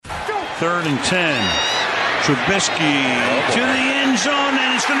3rd and 10. Trubisky to the end zone,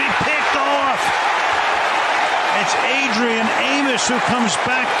 and it's going to be picked off. It's Adrian Amos who comes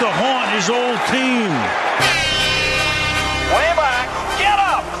back to haunt his old team. Way back. Get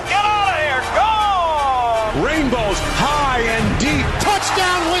up. Get out of here. Go! Rainbows high and deep.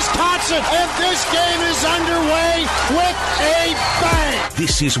 Touchdown, Wisconsin. And this game is underway with a bang.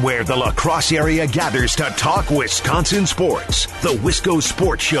 This is where the La Crosse area gathers to talk Wisconsin sports. The Wisco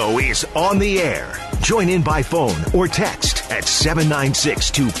Sports Show is on the air. Join in by phone or text at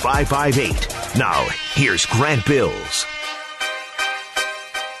 796-2558. Now, here's Grant Bills.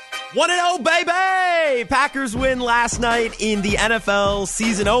 1-0, baby! Packers win last night in the NFL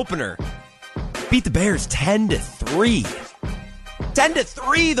season opener. Beat the Bears 10-3.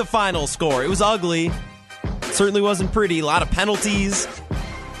 10-3 the final score. It was ugly. Certainly wasn't pretty. A lot of penalties.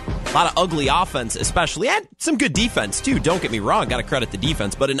 A lot of ugly offense, especially. And some good defense, too. Don't get me wrong. Got to credit the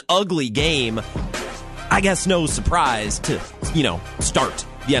defense. But an ugly game, I guess no surprise to, start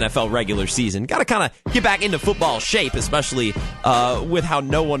the NFL regular season. Got to kind of get back into football shape, especially with how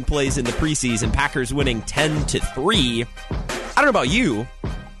no one plays in the preseason. Packers winning 10-3. I don't know about you.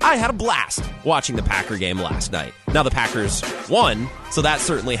 I had a blast watching the Packer game last night. Now the Packers won, so that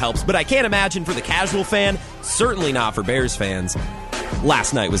certainly helps. But I can't imagine for the casual fan, certainly not for Bears fans,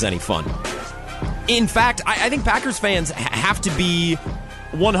 last night was any fun. In fact, I think Packers fans have to be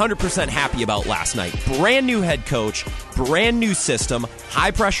 100% happy about last night. Brand new head coach, brand new system,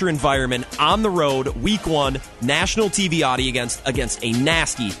 high-pressure environment, on the road, week 1, national TV audience against a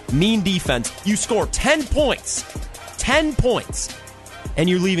nasty, mean defense. You score 10 points. 10 points. And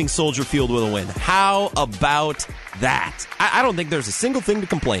you're leaving Soldier Field with a win. How about that? I don't think there's a single thing to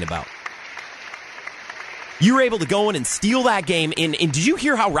complain about. You were able to go in and steal that game. And did you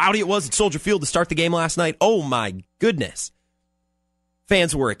hear how rowdy it was at Soldier Field to start the game last night? Oh, my goodness.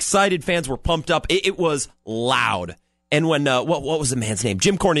 Fans were excited. Fans were pumped up. It was loud. And when, what was the man's name?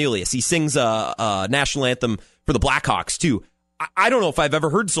 Jim Cornelius. He sings a national anthem for the Blackhawks, too. I don't know if I've ever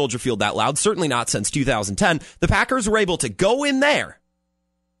heard Soldier Field that loud. Certainly not since 2010. The Packers were able to go in there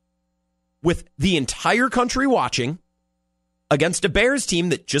with the entire country watching against a Bears team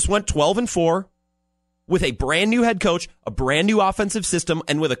that just went 12-4 with a brand new head coach, a brand new offensive system,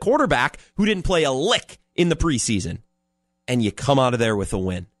 and with a quarterback who didn't play a lick in the preseason. And you come out of there with a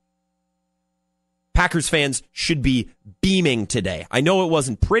win. Packers fans should be beaming today. I know it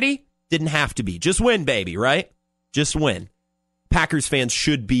wasn't pretty, didn't have to be. Just win, baby, right? Just win. Packers fans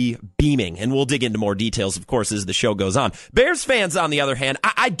should be beaming, and we'll dig into more details, of course, as the show goes on. Bears fans, on the other hand,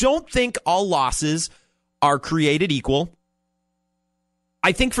 I don't think all losses are created equal.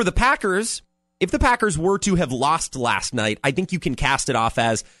 I think for the Packers, if the Packers were to have lost last night, I think you can cast it off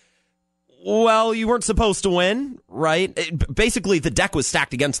as, well, you weren't supposed to win, right? Basically, the deck was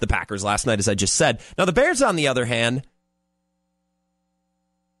stacked against the Packers last night, as I just said. Now, the Bears, on the other hand,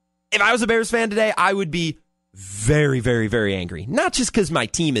 if I was a Bears fan today, I would be very, very, very angry. Not just because my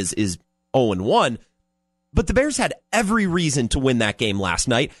team is 0-1, but the Bears had every reason to win that game last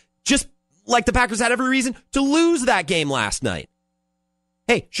night, just like the Packers had every reason to lose that game last night.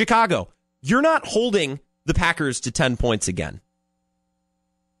 Hey, Chicago, you're not holding the Packers to 10 points again.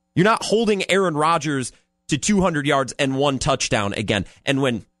 You're not holding Aaron Rodgers to 200 yards and 1 touchdown again. And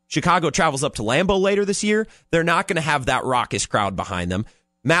when Chicago travels up to Lambeau later this year, they're not going to have that raucous crowd behind them.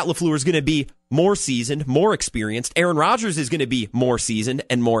 Matt LaFleur is going to be more seasoned, more experienced. Aaron Rodgers is going to be more seasoned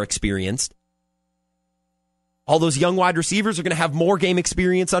and more experienced. All those young wide receivers are going to have more game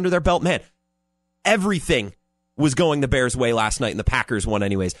experience under their belt. Man, everything was going the Bears' way last night, and the Packers won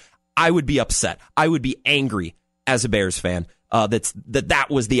anyways. I would be upset. I would be angry as a Bears fan that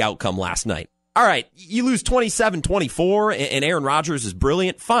was the outcome last night. All right, you lose 27-24, and Aaron Rodgers is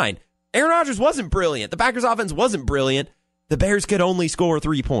brilliant. Fine. Aaron Rodgers wasn't brilliant. The Packers' offense wasn't brilliant. The Bears could only score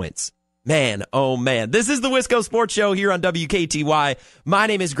 3 points. Man, oh man. This is the Wisco Sports Show here on WKTY. My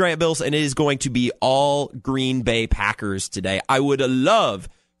name is Grant Bills, and it is going to be all Green Bay Packers today. I would love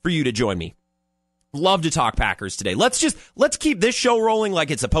for you to join me. Love to talk Packers today. Let's keep this show rolling like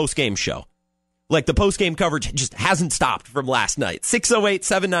it's a post-game show. Like the post-game coverage just hasn't stopped from last night.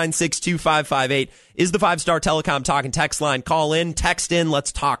 608-796-2558 is the 5-Star Telecom talk and text line. Call in, text in,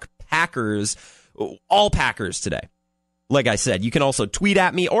 let's talk Packers. All Packers today. Like I said, you can also tweet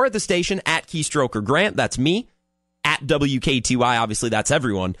at me or at the station at Keystroker Grant. That's me. At WKTY. Obviously, that's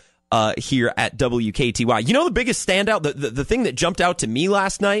everyone here at WKTY. You know the biggest standout, the thing that jumped out to me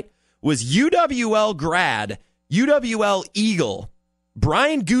last night was UWL grad, UWL Eagle,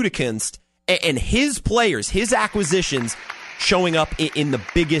 Brian Gutekunst, and his players, his acquisitions showing up in the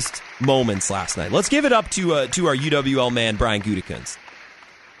biggest moments last night. Let's give it up to our UWL man, Brian Gutekunst.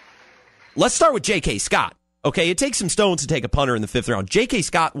 let's start with J.K. Scott. Okay, it takes some stones to take a punter in the 5th round. J.K.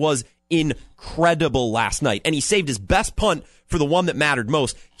 Scott was incredible last night, and he saved his best punt for the one that mattered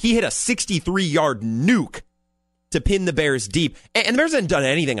most. He hit a 63-yard nuke to pin the Bears deep, and the Bears hadn't done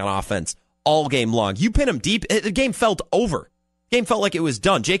anything on offense all game long. You pin them deep, the game felt over. The game felt like it was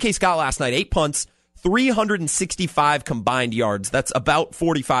done. J.K. Scott last night, 8 punts, 365 combined yards. That's about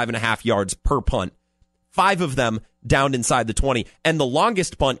 45.5 yards per punt. 5 of them down inside the 20. And the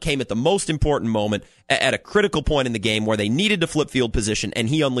longest punt came at the most important moment, at a critical point in the game where they needed to flip field position, and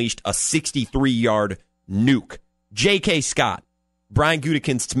he unleashed a 63-yard nuke. J.K. Scott, Brian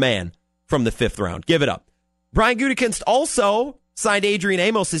Gutekunst's man from the 5th round. Give it up. Brian Gutekunst also signed Adrian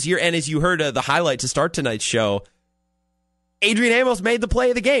Amos this year, and as you heard the highlight to start tonight's show, Adrian Amos made the play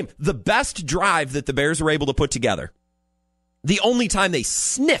of the game. The best drive that the Bears were able to put together. The only time they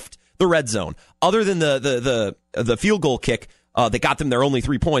sniffed the red zone, other than the field goal kick that got them their only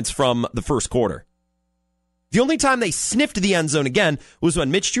 3 points from the first quarter. The only time they sniffed the end zone again was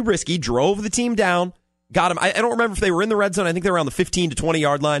when Mitch Trubisky drove the team down, got him. I don't remember if they were in the red zone. I think they were around the 15 to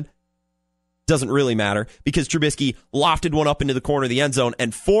 20-yard line. Doesn't really matter because Trubisky lofted one up into the corner of the end zone,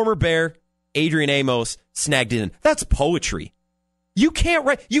 and former Bear Adrian Amos snagged it in. That's poetry. You can't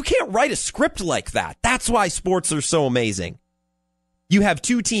write a script like that. That's why sports are so amazing. You have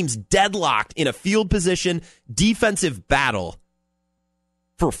two teams deadlocked in a field position defensive battle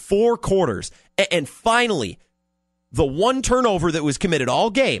for 4 quarters. And finally, the one turnover that was committed all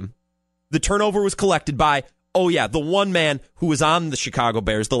game, the turnover was collected by, the one man who was on the Chicago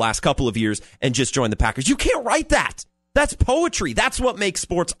Bears the last couple of years and just joined the Packers. You can't write that. That's poetry. That's what makes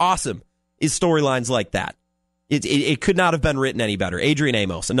sports awesome, is storylines like that. It could not have been written any better. Adrian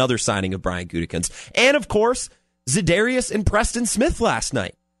Amos, another signing of Brian Gutekunst. And, of course, Za'Darius and Preston Smith last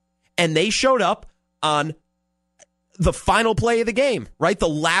night. And they showed up on the final play of the game, right? The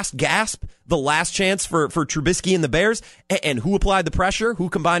last gasp, the last chance for Trubisky and the Bears. And who applied the pressure? Who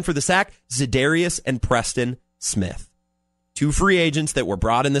combined for the sack? Za'Darius and Preston Smith. 2 free agents that were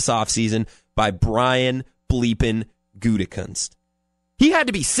brought in this offseason by Brian bleepin' Gutekunst. He had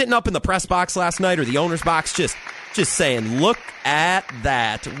to be sitting up in the press box last night, or the owner's box, just saying, look at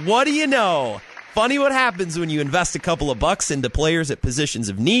that. What do you know? Funny what happens when you invest a couple of bucks into players at positions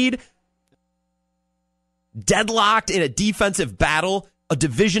of need. Deadlocked in a defensive battle, a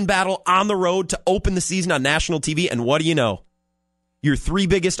division battle on the road to open the season on national TV. And what do you know? Your 3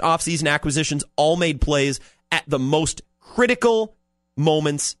 biggest offseason acquisitions all made plays at the most critical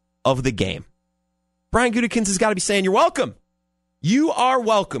moments of the game. Brian Gutekunst has got to be saying, you're welcome. You are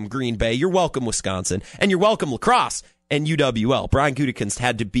welcome, Green Bay. You're welcome, Wisconsin. And you're welcome, La Crosse and UWL. Brian Gutekunst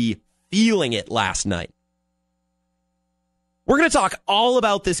had to be feeling it last night. We're going to talk all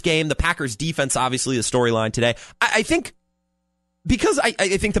about this game. The Packers defense, obviously, the storyline today. I think because I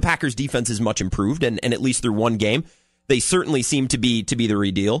think the Packers defense is much improved, and at least through one game, they certainly seem to be the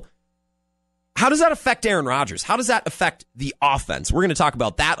real deal. How does that affect Aaron Rodgers? How does that affect the offense? We're going to talk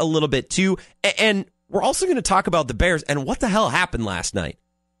about that a little bit too. And we're also going to talk about the Bears and what the hell happened last night.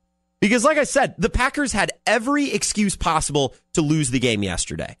 Because like I said, the Packers had every excuse possible to lose the game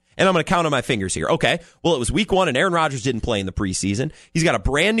yesterday. And I'm going to count on my fingers here. Okay, well, it was week 1 and Aaron Rodgers didn't play in the preseason. He's got a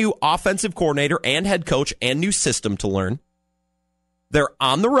brand new offensive coordinator and head coach and new system to learn. They're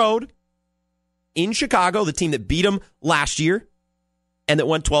on the road in Chicago, the team that beat them last year and that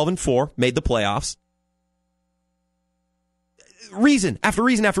went 12-4, made the playoffs. Reason after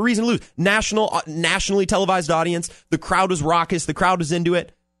reason after reason to lose. Nationally televised audience. The crowd was raucous. The crowd was into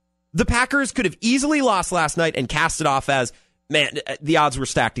it. The Packers could have easily lost last night and cast it off as, man, the odds were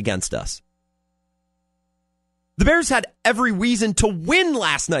stacked against us. The Bears had every reason to win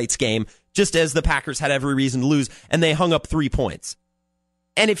last night's game, just as the Packers had every reason to lose, and they hung up 3 points.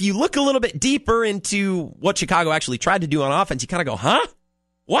 And if you look a little bit deeper into what Chicago actually tried to do on offense, you kind of go, huh?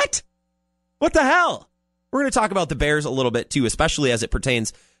 What? What the hell? We're going to talk about the Bears a little bit, too, especially as it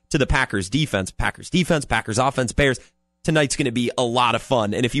pertains to the Packers defense. Packers defense, Packers offense, Bears. Tonight's going to be a lot of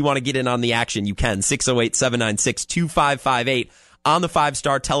fun. And if you want to get in on the action, you can. 608-796-2558 on the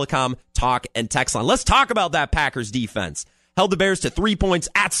 5-Star Telecom Talk and Text line. Let's talk about that Packers defense. Held the Bears to 3 points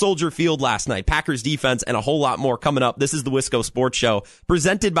at Soldier Field last night. Packers defense and a whole lot more coming up. This is the Wisco Sports Show,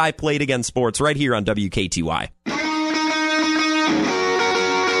 presented by Play It Again Sports, right here on WKTY.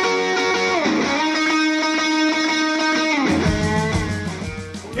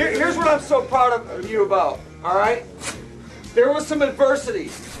 Here's what I'm so proud of you about, all right? There was some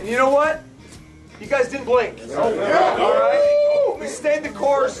adversity, and you know what? You guys didn't blink. All right? We stayed the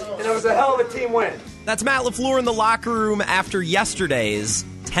course, and it was a hell of a team win. That's Matt LaFleur in the locker room after yesterday's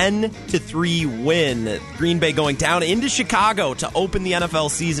 10-3 win. Green Bay going down into Chicago to open the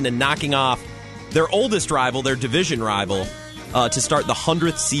NFL season and knocking off their oldest rival, their division rival, to start the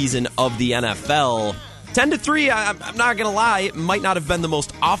 100th season of the NFL. 10-3, I'm not going to lie, it might not have been the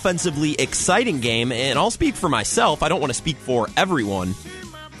most offensively exciting game, and I'll speak for myself. I don't want to speak for everyone.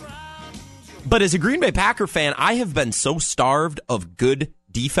 But as a Green Bay Packer fan, I have been so starved of good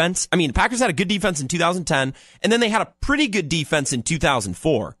defense. I mean, the Packers had a good defense in 2010, and then they had a pretty good defense in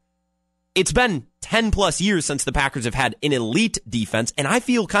 2004. It's been 10 plus years since the Packers have had an elite defense, and I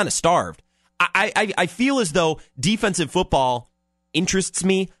feel kind of starved. I feel as though defensive football interests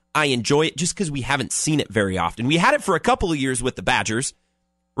me. I enjoy it just because we haven't seen it very often. We had it for a couple of years with the Badgers,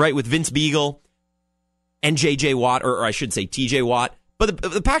 right, with Vince Beagle and J.J. Watt, or I should say T.J. Watt. But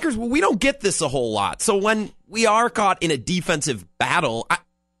the Packers, we don't get this a whole lot. So when we are caught in a defensive battle,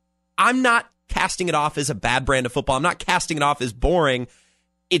 I'm not casting it off as a bad brand of football. I'm not casting it off as boring.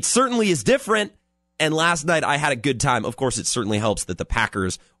 It certainly is different. And last night I had a good time. Of course, it certainly helps that the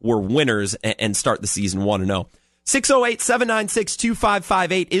Packers were winners and start the season 1-0.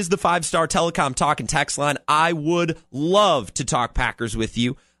 608-796-2558 is the 5-Star Telecom talk and text line. I would love to talk Packers with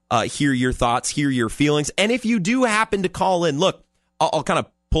you, hear your thoughts, hear your feelings. And if you do happen to call in, look, I'll kind of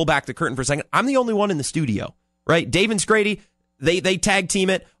pull back the curtain for a second. I'm the only one in the studio, right? Dave and Scrady, they tag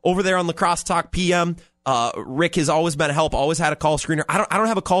team it over there on Lacrosse Talk PM. Rick has always been a help, always had a call screener. I don't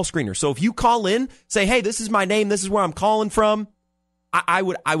have a call screener. So if you call in, say, hey, this is my name, this is where I'm calling from, I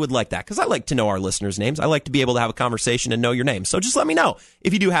would like that because I like to know our listeners' names. I like to be able to have a conversation and know your name. So just let me know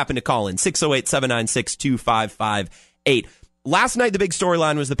if you do happen to call in. 608-796-2558. Last night, the big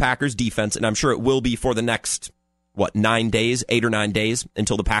storyline was the Packers defense, and I'm sure it will be for the next, 8 or 9 days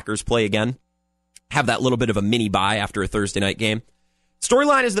until the Packers play again. Have that little bit of a mini bye after a Thursday night game.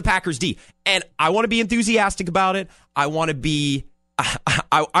 Storyline is the Packers D, and I want to be enthusiastic about it. I want to be,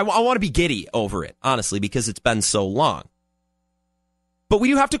 I want to be giddy over it, honestly, because it's been so long. But we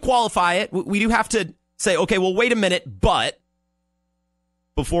do have to qualify it. We do have to say, okay, well, wait a minute, but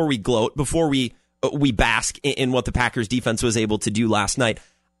before we gloat, before we bask in what the Packers defense was able to do last night.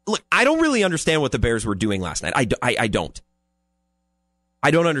 Look, I don't really understand what the Bears were doing last night. I don't.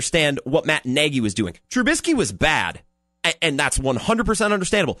 I don't understand what Matt Nagy was doing. Trubisky was bad, and that's 100%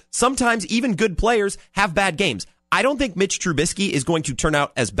 understandable. Sometimes even good players have bad games. I don't think Mitch Trubisky is going to turn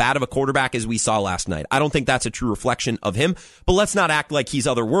out as bad of a quarterback as we saw last night. I don't think that's a true reflection of him, but let's not act like he's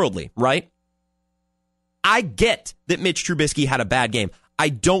otherworldly, right? I get that Mitch Trubisky had a bad game. I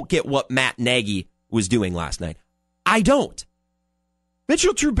don't get what Matt Nagy was doing last night. I don't.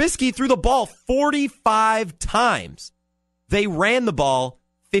 Mitchell Trubisky threw the ball 45 times. They ran the ball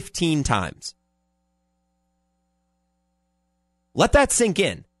 15 times. Let that sink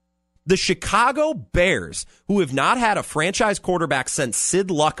in. The Chicago Bears, who have not had a franchise quarterback since Sid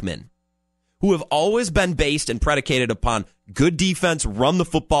Luckman, who have always been based and predicated upon good defense, run the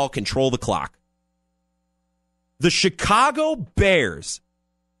football, control the clock. The Chicago Bears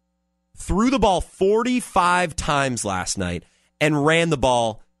threw the ball 45 times last night and ran the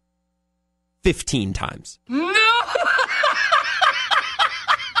ball 15 times. No!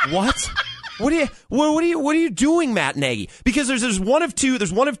 What? What are you doing, Matt Nagy? Because there's one of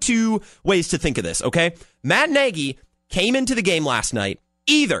two ways to think of this, okay? Matt Nagy came into the game last night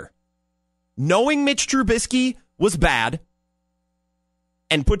either knowing Mitch Trubisky was bad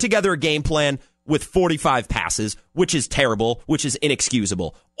and put together a game plan with 45 passes, which is terrible, which is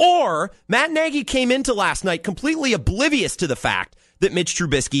inexcusable. Or Matt Nagy came into last night completely oblivious to the fact that Mitch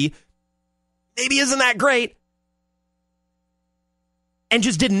Trubisky maybe isn't that great and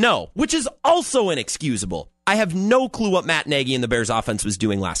just didn't know, which is also inexcusable. I have no clue what Matt Nagy and the Bears offense was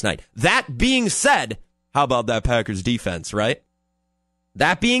doing last night. That being said, how about that Packers defense, right?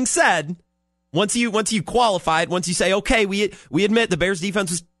 That being said, once you qualify it, once you say, okay, we admit the Bears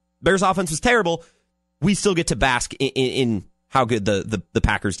offense was terrible, we still get to bask in how good the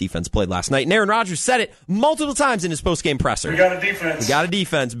Packers defense played last night. And Aaron Rodgers said it multiple times in his postgame presser. We got a defense. We got a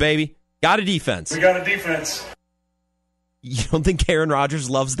defense, baby. Got a defense. We got a defense. You don't think Aaron Rodgers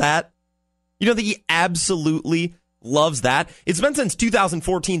loves that? You don't think he absolutely loves that? It's been since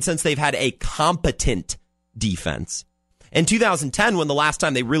 2014 since they've had a competent defense. In 2010, when the last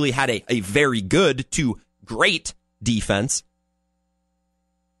time they really had a very good to great defense,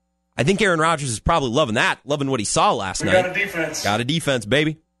 I think Aaron Rodgers is probably loving that, loving what he saw last night. We got a defense. Got a defense,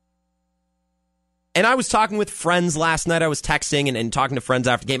 baby. And I was talking with friends last night. I was texting and talking to friends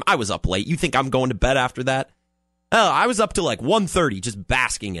after the game. I was up late. You think I'm going to bed after that? Oh, I was up to like 1:30 just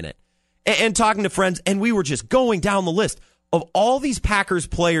basking in it and talking to friends, and we were just going down the list of all these Packers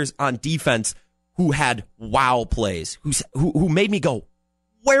players on defense who had wow plays, who made me go,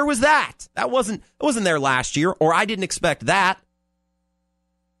 Where was that? That wasn't there last year, or I didn't expect that.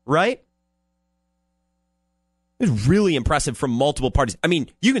 Right? It was really impressive from multiple parties. I mean,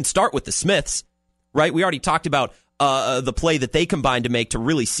 you can start with the Smiths, right? We already talked about the play that they combined to make to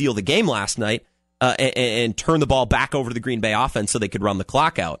really seal the game last night and turn the ball back over to the Green Bay offense so they could run the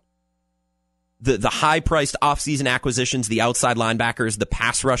clock out. The high-priced offseason acquisitions, the outside linebackers, the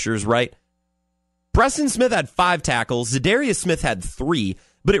pass rushers, right? Preston Smith had 5 tackles. Za'Darius Smith had 3.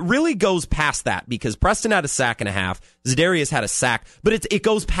 But it really goes past that because Preston had a sack and a half. Za'Darius had a sack, but it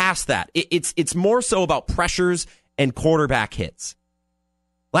goes past that. It's more so about pressures and quarterback hits.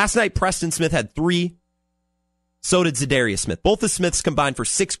 Last night, Preston Smith had 3. So did Za'Darius Smith. Both the Smiths combined for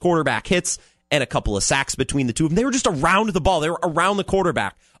 6 quarterback hits and a couple of sacks between the two of them. They were just around the ball. They were around the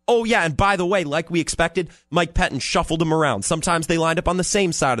quarterback. Oh, yeah, and by the way, like we expected, Mike Pettin shuffled them around. Sometimes they lined up on the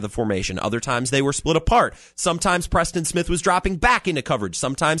same side of the formation. Other times they were split apart. Sometimes Preston Smith was dropping back into coverage.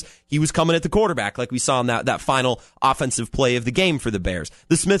 Sometimes he was coming at the quarterback, like we saw in that final offensive play of the game for the Bears.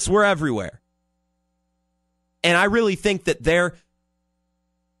 The Smiths were everywhere. And I really think that their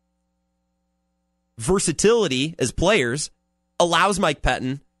versatility as players allows Mike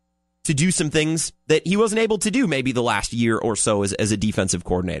Pettin to do some things that he wasn't able to do maybe the last year or so as a defensive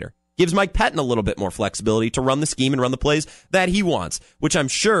coordinator. Gives Mike Pettin a little bit more flexibility to run the scheme and run the plays that he wants, which I'm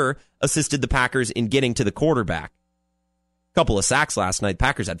sure assisted the Packers in getting to the quarterback. A couple of sacks last night.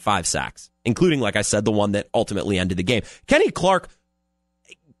 Packers had 5 sacks, including, like I said, the one that ultimately ended the game. Kenny Clark,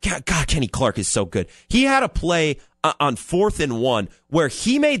 God, Kenny Clark is so good. He had a play on 4th and 1 where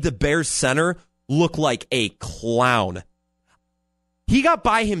he made the Bears center look like a clown. He got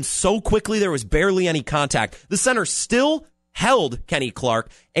by him so quickly, there was barely any contact. The center still held Kenny Clark,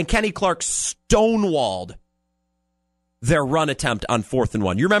 and Kenny Clark stonewalled their run attempt on 4th and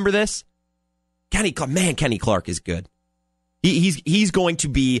 1. You remember this? Kenny Clark is good. He's going to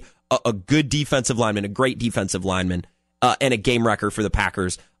be a good defensive lineman, a great defensive lineman, and a game wrecker for the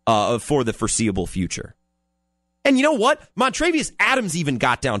Packers for the foreseeable future. And you know what? Montravius Adams even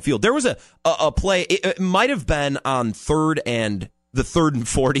got downfield. There was a play, it might have been on 3rd and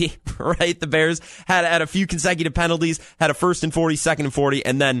 40, right? The Bears had a few consecutive penalties, had a 1st and 40, 2nd and 40,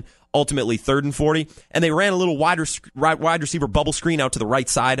 and then ultimately 3rd and 40. And they ran a little wide receiver bubble screen out to the right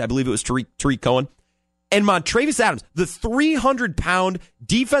side. I believe it was Tariq Cohen. And Montravius Adams, the 300-pound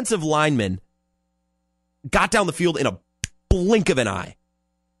defensive lineman, got down the field in a blink of an eye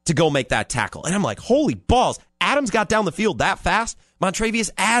to go make that tackle. And I'm like, holy balls. Adams got down the field that fast. Montravius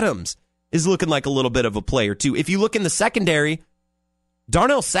Adams is looking like a little bit of a player, too. If you look in the secondary,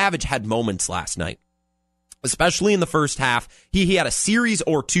 Darnell Savage had moments last night, especially in the first half. He had a series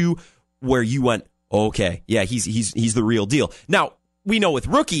or two where you went, okay, yeah, he's the real deal. Now, we know with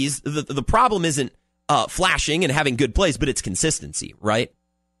rookies, the problem isn't flashing and having good plays, but it's consistency, right?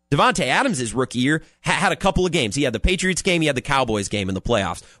 Devontae Adams' rookie year had a couple of games. He had the Patriots game, he had the Cowboys game in the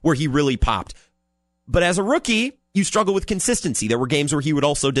playoffs where he really popped. But as a rookie, you struggle with consistency. There were games where he would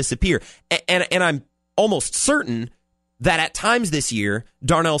also disappear. And I'm almost certain that at times this year,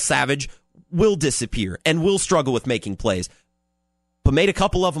 Darnell Savage will disappear and will struggle with making plays. But made a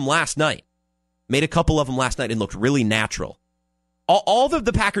couple of them last night. And looked really natural. All of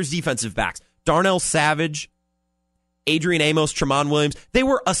the Packers defensive backs, Darnell Savage, Adrian Amos, Tramon Williams, they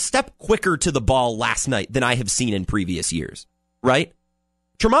were a step quicker to the ball last night than I have seen in previous years, right?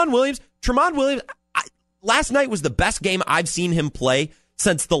 Tramon Williams, last night was the best game I've seen him play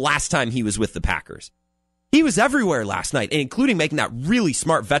since the last time he was with the Packers. He was everywhere last night, including making that really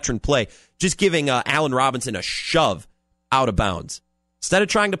smart veteran play, just giving Allen Robinson a shove out of bounds. Instead of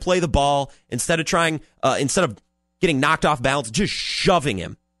trying to play the ball, instead of getting knocked off balance, just shoving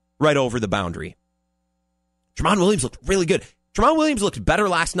him right over the boundary. Tramon Williams looked really good. Tramon Williams looked better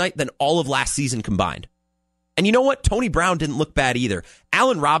last night than all of last season combined. And you know what? Tony Brown didn't look bad either.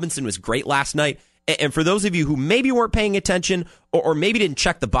 Allen Robinson was great last night. And for those of you who maybe weren't paying attention or maybe didn't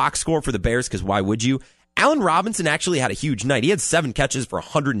check the box score for the Bears, because why would you? Allen Robinson actually had a huge night. He had 7 catches for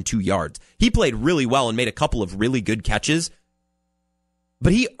 102 yards. He played really well and made a couple of really good catches.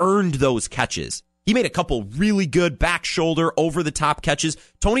 But he earned those catches. He made a couple really good back shoulder, over-the-top catches.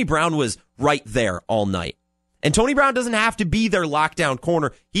 Tony Brown was right there all night. And Tony Brown doesn't have to be their lockdown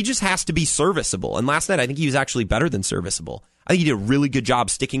corner. He just has to be serviceable. And last night, I think he was actually better than serviceable. I think he did a really good job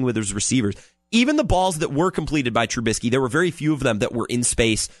sticking with his receivers. Even the balls that were completed by Trubisky, there were very few of them that were in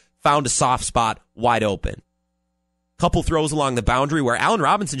space, found a soft spot, wide open. Couple throws along the boundary where Allen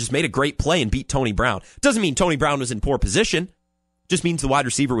Robinson just made a great play and beat Tony Brown. Doesn't mean Tony Brown was in poor position. Just means the wide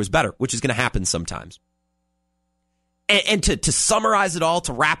receiver was better, which is going to happen sometimes. And to summarize it all,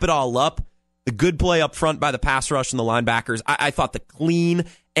 to wrap it all up, the good play up front by the pass rush and the linebackers. I thought the clean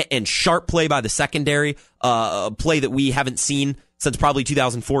and sharp play by the secondary, play that we haven't seen since probably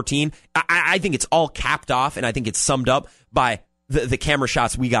 2014. I think it's all capped off, and I think it's summed up by the camera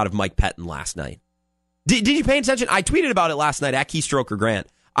shots we got of Mike Pettine last night. Did you pay attention? I tweeted about it last night at Keystroker Grant.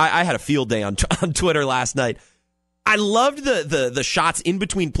 I had a field day on Twitter last night. I loved the shots in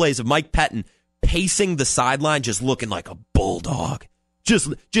between plays of Mike Pettine pacing the sideline, just looking like a bulldog.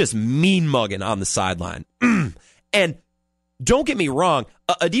 Just mean mugging on the sideline. And don't get me wrong,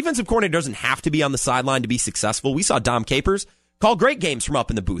 a defensive coordinator doesn't have to be on the sideline to be successful. We saw Dom Capers call great games from up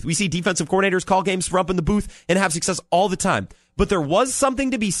in the booth. We see defensive coordinators call games from up in the booth and have success all the time. But there was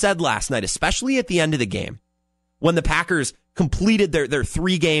something to be said last night, especially at the end of the game, when the Packers completed their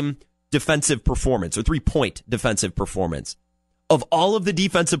 3-game defensive performance, or 3-point defensive performance, of all of the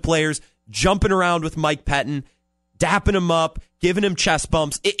defensive players jumping around with Mike Pettine, dapping him up, giving him chest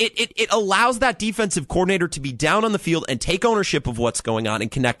bumps. It allows that defensive coordinator to be down on the field and take ownership of what's going on and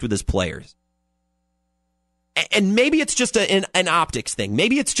connect with his players. And maybe it's just an optics thing.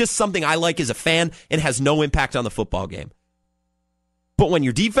 Maybe it's just something I like as a fan and has no impact on the football game. But when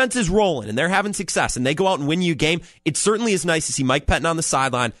your defense is rolling and they're having success and they go out and win you a game, it certainly is nice to see Mike Pettine on the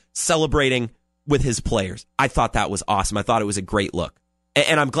sideline celebrating with his players. I thought that was awesome. I thought it was a great look.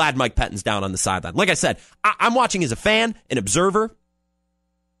 And I'm glad Mike Pettine's down on the sideline. Like I said, I'm watching as a fan, an observer,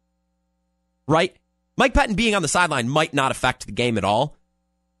 right? Mike Pettine being on the sideline might not affect the game at all,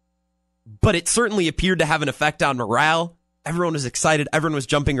 but it certainly appeared to have an effect on morale. Everyone was excited. Everyone was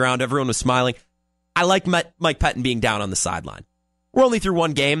jumping around. Everyone was smiling. I like Mike Pettine being down on the sideline. We're only through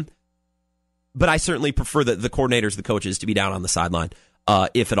one game, but I certainly prefer the coordinators, the coaches, to be down on the sideline,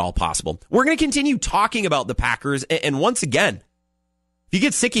 if at all possible. We're going to continue talking about the Packers, and once again, if you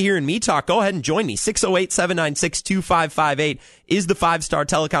get sick of hearing me talk, go ahead and join me. 608-796-2558 is the 5-Star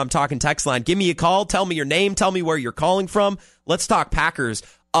Telecom talk and text line. Give me a call. Tell me your name. Tell me where you're calling from. Let's talk Packers.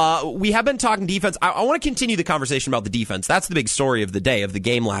 We have been talking defense. I want to continue the conversation about the defense. That's the big story of the day, of the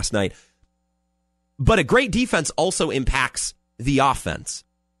game last night. But a great defense also impacts the offense,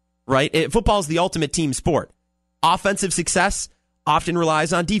 right? Football is the ultimate team sport. Offensive success often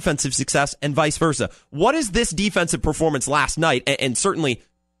relies on defensive success and vice versa. What is this defensive performance last night, and certainly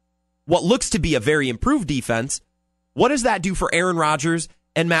what looks to be a very improved defense, what does that do for Aaron Rodgers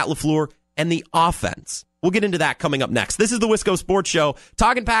and Matt LaFleur and the offense? We'll get into that coming up next. This is the Wisco Sports Show,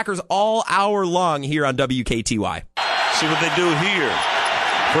 talking Packers all hour long here on WKTY. See what they do here.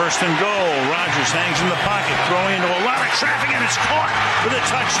 First and goal. Rodgers hangs in the pocket, throwing into a lot of traffic, and it's caught with a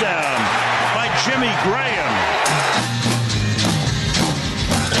touchdown by Jimmy Graham.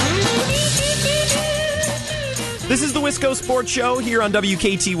 This is the Wisco Sports Show here on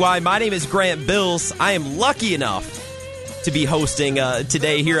WKTY. My name is Grant Bills. I am lucky enough to be hosting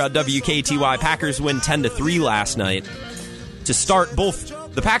today here on WKTY. Packers win 10-3 last night to start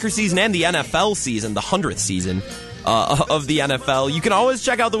both the Packers season and the NFL season, the 100th season of the NFL. You can always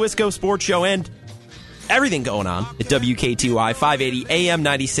check out the Wisco Sports Show and everything going on at WKTY, 580 AM,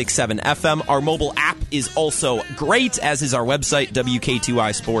 96.7 FM. Our mobile app is also great, as is our website,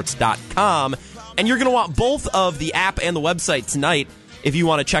 WKTYsports.com. And you're going to want both of the app and the website tonight if you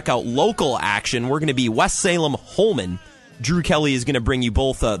want to check out local action. We're going to be West Salem Holman. Drew Kelly is going to bring you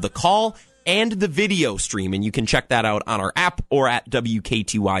both the call and the video stream, and you can check that out on our app or at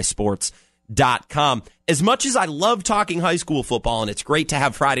WKTYsports.com. As much as I love talking high school football, and it's great to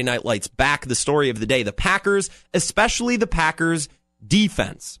have Friday Night Lights back, the story of the day, the Packers, especially the Packers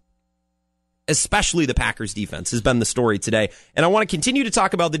defense. Especially the Packers defense has been the story today. And I want to continue to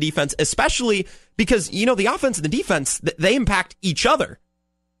talk about the defense, especially because, you know, the offense and the defense, they impact each other.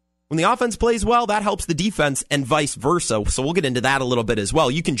 When the offense plays well, that helps the defense and vice versa. So we'll get into that a little bit as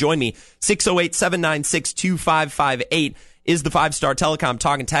well. You can join me. 608-796-2558 is the 5-Star Telecom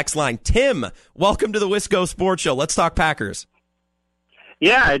talk and text line. Tim, welcome to the Wisco Sports Show. Let's talk Packers.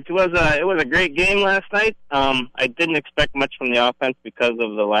 Yeah, it was a great game last night. I didn't expect much from the offense because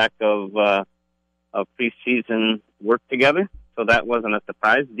of the lack of preseason work together, so that wasn't a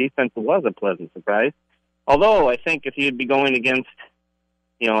surprise. Defense was a pleasant surprise. Although I think if you'd be going against,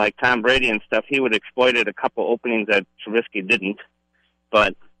 you know, like Tom Brady and stuff, he would have exploited a couple openings that Trubisky didn't.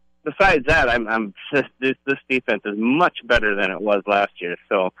 But besides that, this defense is much better than it was last year.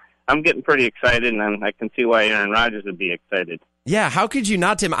 So I'm getting pretty excited, and I can see why Aaron Rodgers would be excited. Yeah, how could you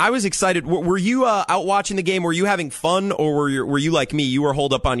not, Tim? I was excited. Were you out watching the game? Were you having fun, or were you like me? You were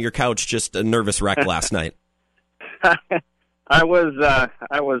holed up on your couch, just a nervous wreck last night. I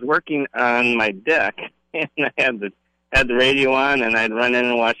was working on my deck, and I had the radio on, and I'd run in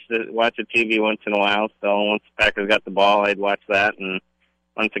and watch the TV once in a while. So once the Packers got the ball, I'd watch that, and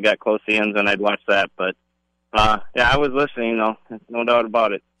once it got close to the end zone, I'd watch that. But I was listening, no doubt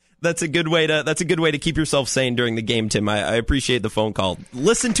about it. That's a good way to keep yourself sane during the game, Tim. I appreciate the phone call.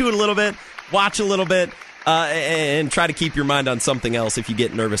 Listen to it a little bit, watch a little bit, and try to keep your mind on something else if you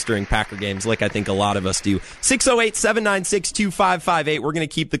get nervous during Packer games, like I think a lot of us do. 608-796-2558. We're going to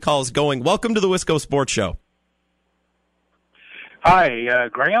keep the calls going. Welcome to the Wisco Sports Show. Hi,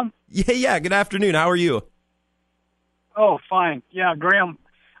 Graham? Yeah, good afternoon. How are you? Oh, fine. Yeah, Graham.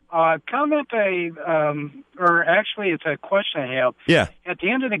 Comment or actually it's a question I have. Yeah. At the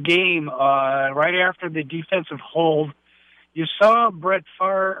end of the game, right after the defensive hold, you saw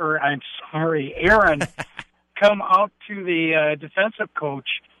Aaron come out to the defensive coach,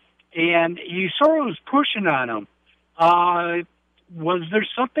 and you sort of was pushing on him. Was there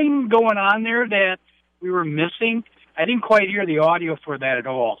something going on there that we were missing? I didn't quite hear the audio for that at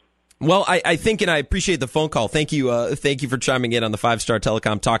all. Well, I think, and I appreciate the phone call. Thank you for chiming in on the 5-Star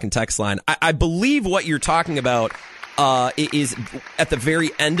Telecom talk and text line. I believe what you're talking about is at the very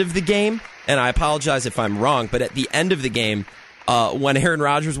end of the game, and I apologize if I'm wrong, but at the end of the game, when Aaron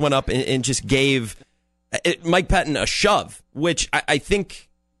Rodgers went up and just gave Mike Pettin a shove, which I think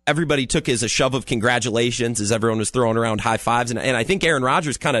everybody took as a shove of congratulations as everyone was throwing around high fives, and I think Aaron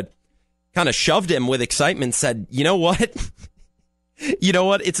Rodgers kind of shoved him with excitement, said, you know what? You know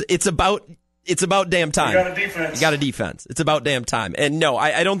what? It's about damn time. You got a defense. It's about damn time. And no,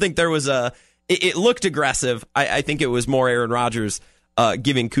 I don't think there was it looked aggressive. I think it was more Aaron Rodgers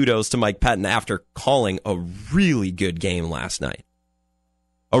giving kudos to Mike Pettin after calling a really good game last night.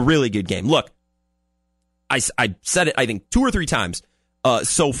 A really good game. Look, I said it, I think 2 or 3 times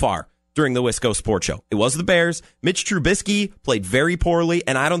so far during the Wisco Sports Show. It was the Bears. Mitch Trubisky played very poorly,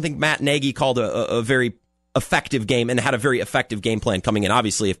 and I don't think Matt Nagy called a very effective game and had a very effective game plan coming in.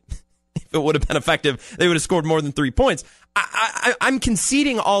 Obviously, if it would have been effective, they would have scored more than 3 points. I'm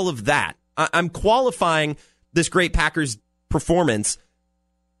conceding all of that. I'm qualifying this great Packers performance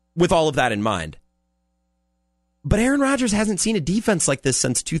with all of that in mind. But Aaron Rodgers hasn't seen a defense like this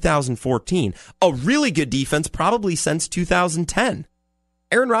since 2014. A really good defense probably since 2010.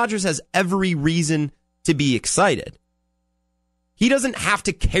 Aaron Rodgers has every reason to be excited. He doesn't have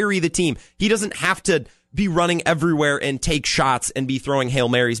to carry the team. He doesn't have to be running everywhere and take shots and be throwing Hail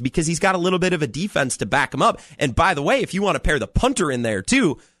Marys because he's got a little bit of a defense to back him up. And by the way, if you want to pair the punter in there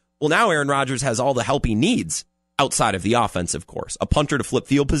too, well, now Aaron Rodgers has all the help he needs outside of the offense, of course. A punter to flip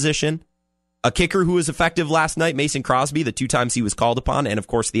field position, a kicker who was effective last night, Mason Crosby, the 2 times he was called upon, and of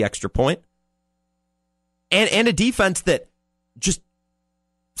course the extra point. And a defense that just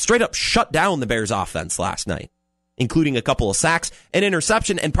straight up shut down the Bears offense last night, including a couple of sacks, an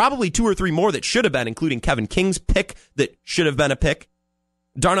interception, and probably 2 or 3 more that should have been, including Kevin King's pick that should have been a pick.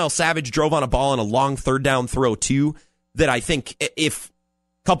 Darnell Savage drove on a ball on a long 3rd down throw, too, that I think if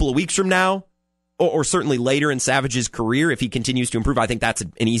a couple of weeks from now, or certainly later in Savage's career, if he continues to improve, I think that's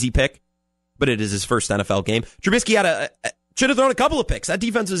an easy pick, but it is his first NFL game. Trubisky should have thrown a couple of picks. That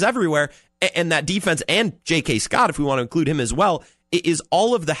defense was everywhere, and that defense, and J.K. Scott, if we want to include him as well, is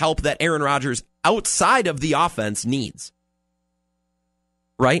all of the help that Aaron Rodgers outside of the offense needs.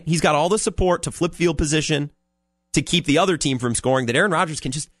 Right? He's got all the support to flip field position to keep the other team from scoring that Aaron Rodgers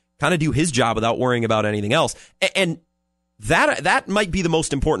can just kind of do his job without worrying about anything else. And that might be the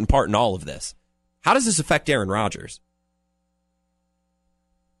most important part in all of this. How does this affect Aaron Rodgers?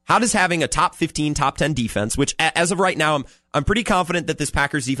 How does having a top 15, top 10 defense, which as of right now, I'm pretty confident that this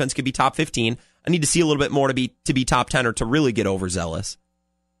Packers defense could be top 15. I need to see a little bit more to be top 10 or to really get overzealous.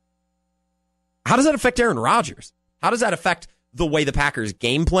 How does that affect Aaron Rodgers? How does that affect the way the Packers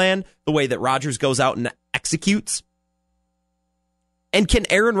game plan, the way that Rodgers goes out and executes? And can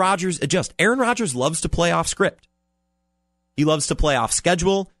Aaron Rodgers adjust? Aaron Rodgers loves to play off script. He loves to play off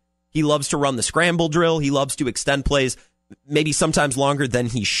schedule. He loves to run the scramble drill. He loves to extend plays maybe sometimes longer than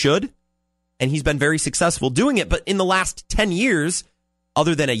he should. And he's been very successful doing it. But in the last 10 years,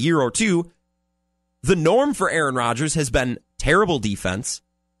 other than a year or 2, the norm for Aaron Rodgers has been terrible defense.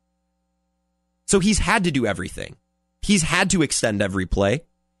 So he's had to do everything. He's had to extend every play.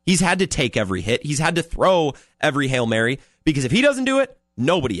 He's had to take every hit. He's had to throw every Hail Mary. Because if he doesn't do it,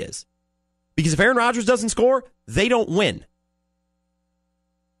 nobody is. Because if Aaron Rodgers doesn't score, they don't win.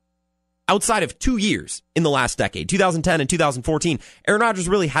 Outside of 2 years in the last decade, 2010 and 2014, Aaron Rodgers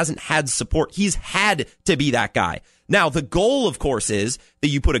really hasn't had support. He's had to be that guy. Now, the goal, of course, is that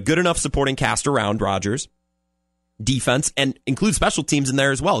you put a good enough supporting cast around Rodgers, defense, and include special teams in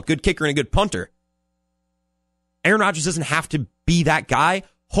there as well. Good kicker and a good punter. Aaron Rodgers doesn't have to be that guy.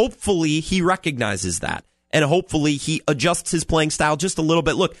 Hopefully, he recognizes that. And hopefully, he adjusts his playing style just a little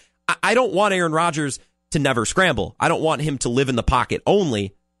bit. Look, I don't want Aaron Rodgers to never scramble. I don't want him to live in the pocket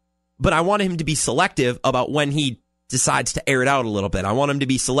only, but I want him to be selective about when he decides to air it out a little bit. I want him to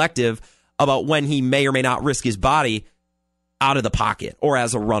be selective about when he may or may not risk his body out of the pocket or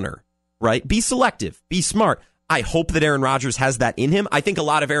as a runner, right? Be selective. Be smart. I hope that Aaron Rodgers has that in him. I think a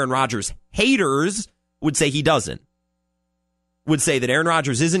lot of Aaron Rodgers haters would say he doesn't. Would say that Aaron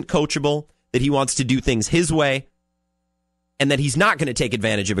Rodgers isn't coachable, that he wants to do things his way, and that he's not going to take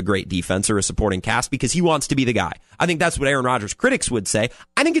advantage of a great defense or a supporting cast because he wants to be the guy. I think that's what Aaron Rodgers critics would say.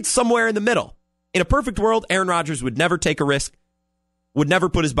 I think it's somewhere in the middle. In a perfect world, Aaron Rodgers would never take a risk, would never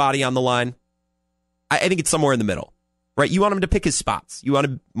put his body on the line. I think it's somewhere in the middle, right? You want him to pick his spots. You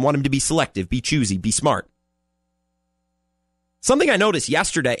want him to be selective, be choosy, be smart. Something I noticed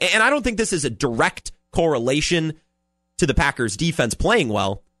yesterday, and I don't think this is a direct correlation to the Packers defense playing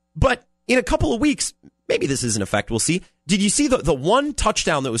well, but in a couple of weeks, maybe this is an effect, we'll see. Did you see the one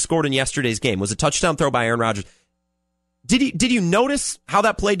touchdown that was scored in yesterday's game was a touchdown throw by Aaron Rodgers? Did you notice how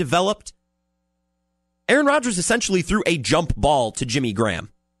that play developed? Aaron Rodgers essentially threw a jump ball to Jimmy Graham.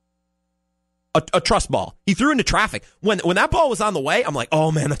 A trust ball. He threw into traffic. When that ball was on the way, I'm like,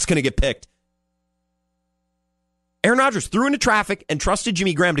 oh man, that's going to get picked. Aaron Rodgers threw into traffic and trusted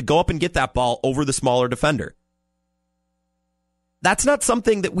Jimmy Graham to go up and get that ball over the smaller defender. That's not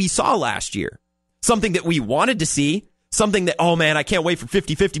something that we saw last year. Something that we wanted to see. Something that, oh man, I can't wait for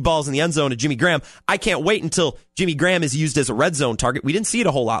 50-50 balls in the end zone to Jimmy Graham. I can't wait until Jimmy Graham is used as a red zone target. We didn't see it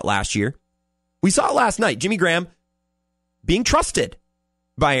a whole lot last year. We saw it last night. Jimmy Graham being trusted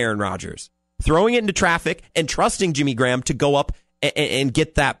by Aaron Rodgers. Throwing it into traffic and trusting Jimmy Graham to go up and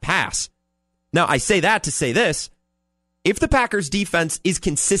get that pass. Now, I say that to say this. If the Packers defense is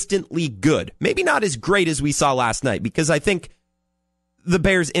consistently good, maybe not as great as we saw last night, because I think the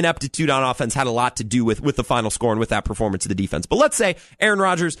Bears' ineptitude on offense had a lot to do with the final score and with that performance of the defense. But let's say Aaron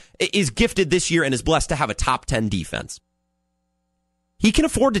Rodgers is gifted this year and is blessed to have a top 10 defense. He can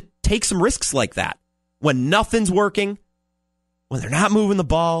afford to take some risks like that. When nothing's working, when they're not moving the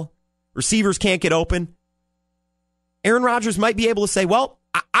ball, receivers can't get open, Aaron Rodgers might be able to say, well,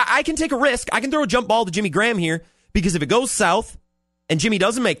 I can take a risk. I can throw a jump ball to Jimmy Graham here, because if it goes south and Jimmy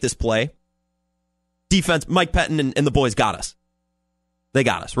doesn't make this play, defense, Mike Pettin and the boys got us. They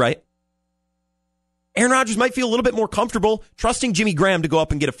got us, right? Aaron Rodgers might feel a little bit more comfortable trusting Jimmy Graham to go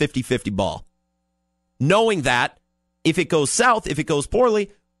up and get a 50-50 ball. Knowing that if it goes south, if it goes poorly,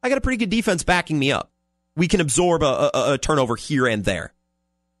 I got a pretty good defense backing me up. We can absorb a turnover here and there.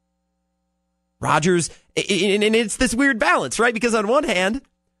 Rodgers, and it's this weird balance, right? Because on one hand,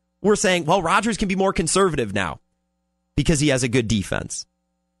 we're saying, well, Rodgers can be more conservative now because he has a good defense.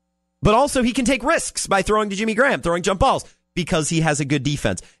 But also he can take risks by throwing to Jimmy Graham, throwing jump balls because he has a good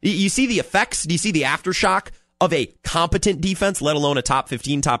defense. You see the effects? Do you see the aftershock of a competent defense, let alone a top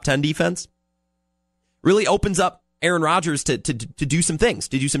 15, top 10 defense? Really opens up Aaron Rodgers to do some things,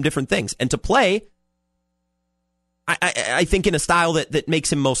 to do some different things, and to play, I think, in a style that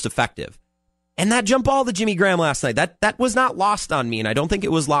makes him most effective. And that jump ball to Jimmy Graham last night, that was not lost on me, and I don't think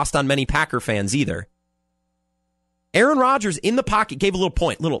it was lost on many Packer fans either. Aaron Rodgers in the pocket gave a little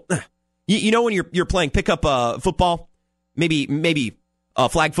point, you know when you're playing pickup football, maybe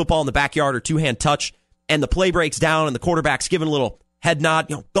flag football in the backyard or two-hand touch, and the play breaks down and the quarterback's giving a little head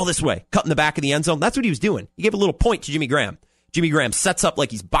nod, go this way, cut in the back of the end zone. That's what he was doing. He gave a little point to Jimmy Graham. Jimmy Graham sets up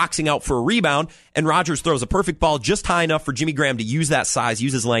like he's boxing out for a rebound, and Rodgers throws a perfect ball just high enough for Jimmy Graham to use that size,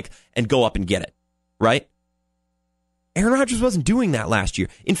 use his length, and go up and get it, right? Aaron Rodgers wasn't doing that last year.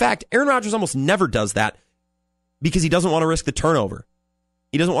 In fact, Aaron Rodgers almost never does that because he doesn't want to risk the turnover.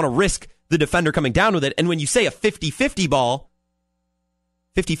 He doesn't want to risk the defender coming down with it. And when you say a 50-50 ball,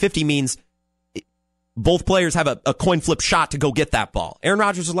 50-50 means both players have a coin flip shot to go get that ball. Aaron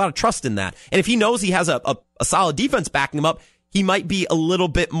Rodgers has a lot of trust in that. And if he knows he has a solid defense backing him up, he might be a little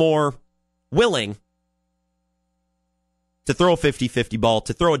bit more willing to throw a 50-50 ball,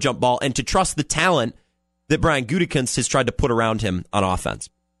 to throw a jump ball, and to trust the talent that Brian Gutekunst has tried to put around him on offense.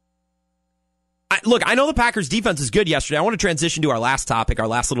 Look, I know the Packers defense is good yesterday. I want to transition to our last topic, our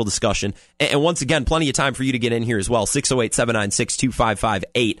last little discussion. And once again, plenty of time for you to get in here as well.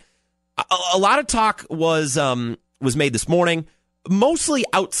 608-796-2558. A lot of talk was made this morning, mostly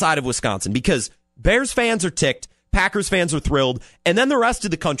outside of Wisconsin, because Bears fans are ticked, Packers fans are thrilled, and then the rest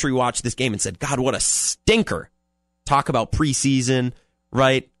of the country watched this game and said, God, what a stinker. Talk about preseason,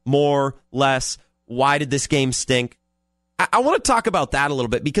 right? More, less. Why did this game stink? I want to talk about that a little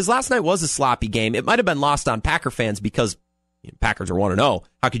bit, because last night was a sloppy game. It might have been lost on Packer fans because Packers are 1-0.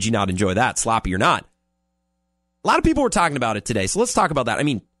 How could you not enjoy that, sloppy or not? A lot of people were talking about it today, so let's talk about that. I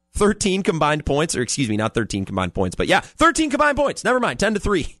mean, 13 combined points, or excuse me, not 13 combined points, but yeah, 13 combined points. Never mind,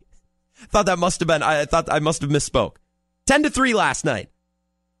 10-3. Thought that must have been, I thought I must have misspoke. 10-3 last night.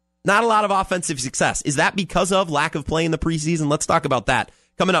 Not a lot of offensive success. Is that because of lack of play in the preseason? Let's talk about that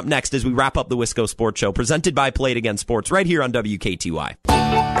coming up next as we wrap up the Wisco Sports Show, presented by Play It Again Sports, right here on WKTY.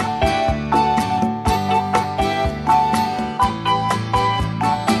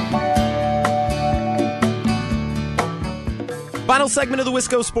 Final segment of the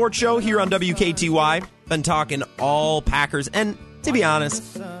Wisco Sports Show here on WKTY. Been talking all Packers, and to be honest,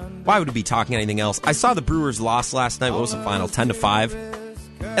 why would we be talking anything else? I saw the Brewers lost last night. What was the final? 10-5.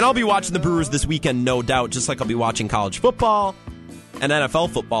 And I'll be watching the Brewers this weekend, no doubt, just like I'll be watching college football and NFL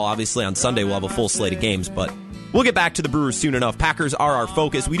football. Obviously, on Sunday we'll have a full slate of games, but we'll get back to the Brewers soon enough. Packers are our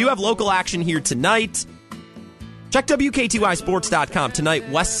focus. We do have local action here tonight. Check WKTYSports.com. Tonight,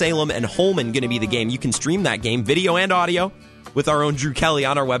 West Salem and Holman going to be the game. You can stream that game, video and audio, with our own Drew Kelly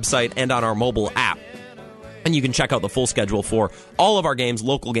on our website and on our mobile app. And you can check out the full schedule for all of our games,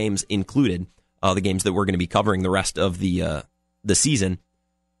 local games included, the games that we're going to be covering the rest of the season.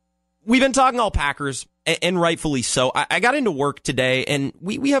 We've been talking all Packers, and rightfully so. I got into work today, and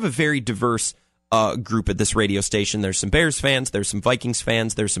we have a very diverse group at this radio station. There's some Bears fans, there's some Vikings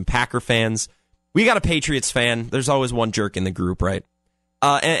fans, there's some Packer fans. We got a Patriots fan. There's always one jerk in the group, right?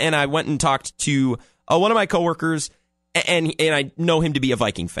 And I went and talked to one of my coworkers, and I know him to be a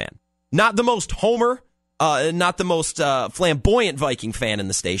Viking fan. Not the most homer, not the most flamboyant Viking fan in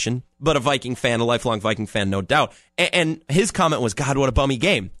the station, but a Viking fan, a lifelong Viking fan, no doubt. And his comment was, God, what a bummy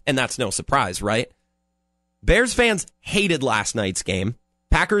game. And that's no surprise, right? Bears fans hated last night's game.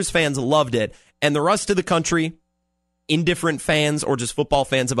 Packers fans loved it. And the rest of the country, indifferent fans or just football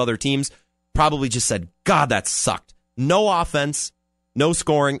fans of other teams, probably just said, God, that sucked. No offense, no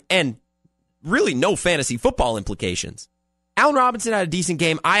scoring, and really no fantasy football implications. Allen Robinson had a decent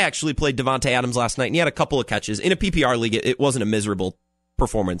game. I actually played Devontae Adams last night, and he had a couple of catches. In a PPR league, it wasn't a miserable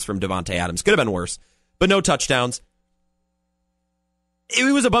performance from Devontae Adams. Could have been worse, but no touchdowns.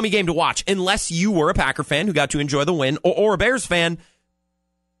 It was a bummy game to watch, unless you were a Packer fan who got to enjoy the win, or a Bears fan.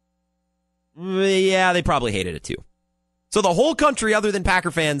 Yeah, they probably hated it too. So the whole country, other than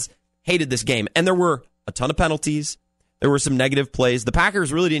Packer fans, hated this game, and there were a ton of penalties. There were some negative plays. The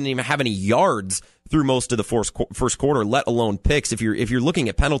Packers really didn't even have any yards through most of the first quarter, let alone picks. If you're looking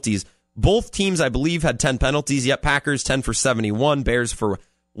at penalties, both teams, I believe, had 10 penalties. Yet Packers 10 for 71, Bears for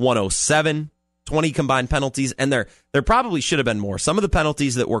 107, 20 combined penalties, and there probably should have been more. Some of the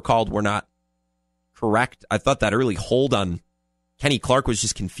penalties that were called were not correct. I thought that early hold on Kenny Clark was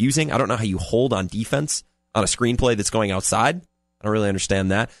just confusing. I don't know how you hold on defense on a screenplay that's going outside. I don't really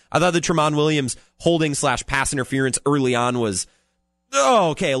understand that. I thought the Tramon Williams holding / pass interference early on was,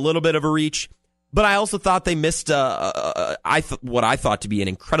 a little bit of a reach. But I also thought they missed what I thought to be an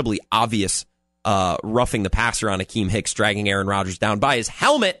incredibly obvious roughing the passer on Akeem Hicks, dragging Aaron Rodgers down by his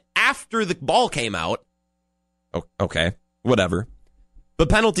helmet after the ball came out. Okay, whatever. But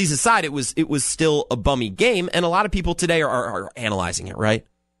penalties aside, it was still a bummy game, and a lot of people today are analyzing it, right?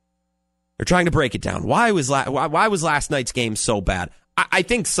 They're trying to break it down. Why was last night's game so bad? I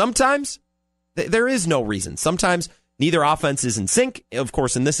think sometimes there is no reason. Sometimes neither offense is in sync. Of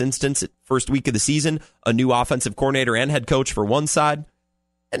course, in this instance, first week of the season, a new offensive coordinator and head coach for one side,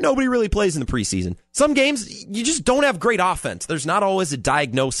 and nobody really plays in the preseason. Some games, you just don't have great offense. There's not always a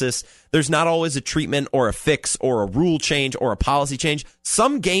diagnosis. There's not always a treatment or a fix or a rule change or a policy change.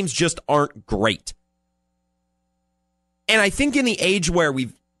 Some games just aren't great. And I think in the age where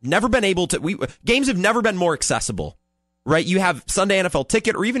we've never been able to, games have never been more accessible, right? You have Sunday NFL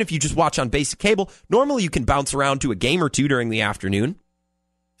Ticket, or even if you just watch on basic cable, normally you can bounce around to a game or two during the afternoon.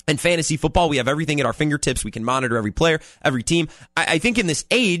 And fantasy football, we have everything at our fingertips. We can monitor every player, every team. I think in this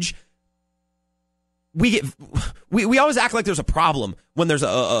age, we always act like there's a problem when there's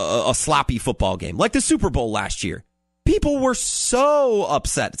a sloppy football game, like the Super Bowl last year. People were so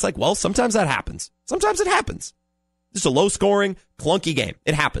upset. It's like, well, sometimes that happens. Sometimes it happens. Just a low-scoring, clunky game.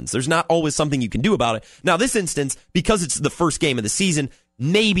 It happens. There's not always something you can do about it. Now, this instance, because it's the first game of the season,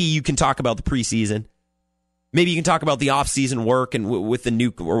 maybe you can talk about the preseason. Maybe you can talk about the off-season work, and with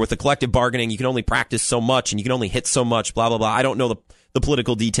the collective bargaining, you can only practice so much, and you can only hit so much, blah, blah, blah. I don't know the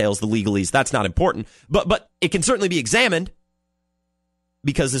political details, the legalese. That's not important. But it can certainly be examined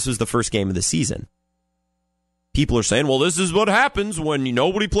because this was the first game of the season. People are saying, well, this is what happens when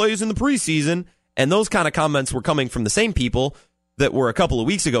nobody plays in the preseason. And those kind of comments were coming from the same people that were a couple of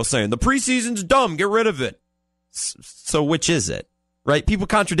weeks ago saying, the preseason's dumb, get rid of it. So which is it, right? People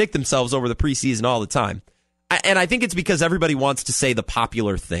contradict themselves over the preseason all the time. And I think it's because everybody wants to say the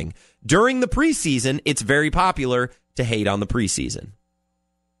popular thing. During the preseason, it's very popular to hate on the preseason.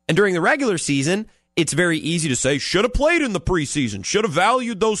 And during the regular season, it's very easy to say, should have played in the preseason, should have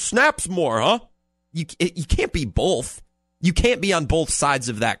valued those snaps more, huh? You can't be both. You can't be on both sides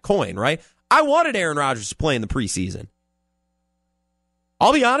of that coin, right? I wanted Aaron Rodgers to play in the preseason.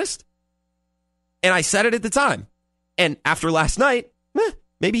 I'll be honest. And I said it at the time. And after last night,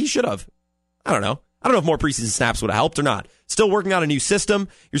 maybe he should have. I don't know. I don't know if more preseason snaps would have helped or not. Still working on a new system.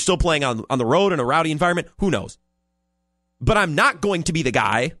 You're still playing on the road in a rowdy environment. Who knows? But I'm not going to be the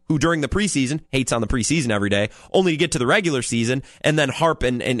guy who during the preseason hates on the preseason every day, only to get to the regular season and then harp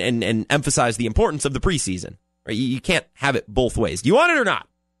and emphasize the importance of the preseason. Right? You can't have it both ways. Do you want it or not?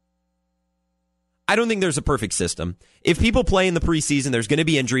 I don't think there's a perfect system. If people play in the preseason, there's going to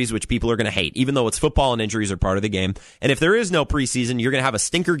be injuries, which people are going to hate, even though it's football and injuries are part of the game. And if there is no preseason, you're going to have a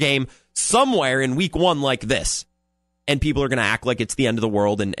stinker game somewhere in week 1 like this. And people are going to act like it's the end of the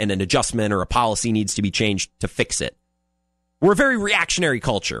world and an adjustment or a policy needs to be changed to fix it. We're a very reactionary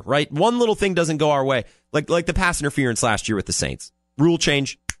culture, right? One little thing doesn't go our way, like the pass interference last year with the Saints. Rule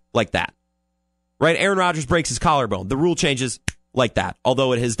change like that. Right? Aaron Rodgers breaks his collarbone. The rule changes like that,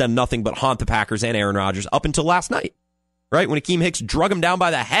 although it has done nothing but haunt the Packers and Aaron Rodgers up until last night, right? When Akeem Hicks drug him down by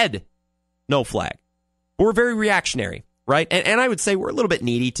the head, no flag. But we're very reactionary, right? And I would say we're a little bit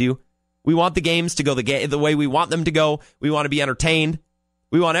needy, too. We want the games to go the way we want them to go. We want to be entertained.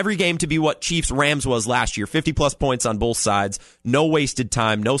 We want every game to be what Chiefs-Rams was last year, 50-plus points on both sides, no wasted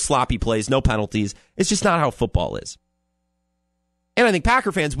time, no sloppy plays, no penalties. It's just not how football is. And I think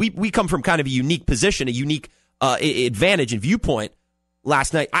Packer fans, we come from kind of a unique position, a unique advantage and viewpoint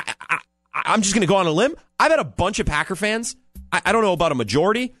last night. I'm just going to go on a limb. I bet a bunch of Packer fans, I don't know about a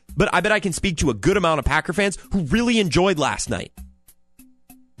majority, but I bet I can speak to a good amount of Packer fans who really enjoyed last night.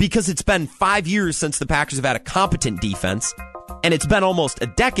 Because it's been 5 years since the Packers have had a competent defense, and it's been almost a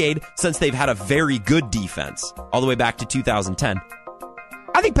decade since they've had a very good defense, all the way back to 2010.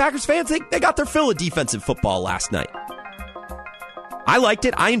 I think Packers fans, they got their fill of defensive football last night. I liked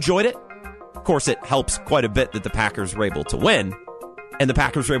it. I enjoyed it. Of course, it helps quite a bit that the Packers were able to win, and the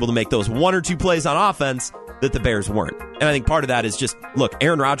Packers were able to make those 1 or 2 plays on offense that the Bears weren't. And I think part of that is just, look,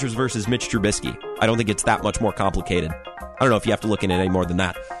 Aaron Rodgers versus Mitch Trubisky. I don't think it's that much more complicated. I don't know if you have to look in it any more than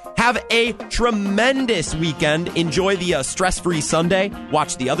that. Have a tremendous weekend. Enjoy the stress-free Sunday.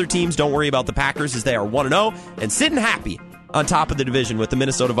 Watch the other teams. Don't worry about the Packers as they are 1-0. And sitting happy on top of the division with the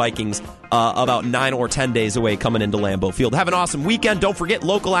Minnesota Vikings about 9 or 10 days away coming into Lambeau Field. Have an awesome weekend. Don't forget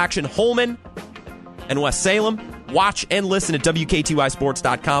local action, Holman and West Salem. Watch and listen at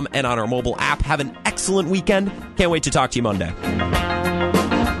WKTYSports.com and on our mobile app. Have an excellent weekend. Can't wait to talk to you Monday.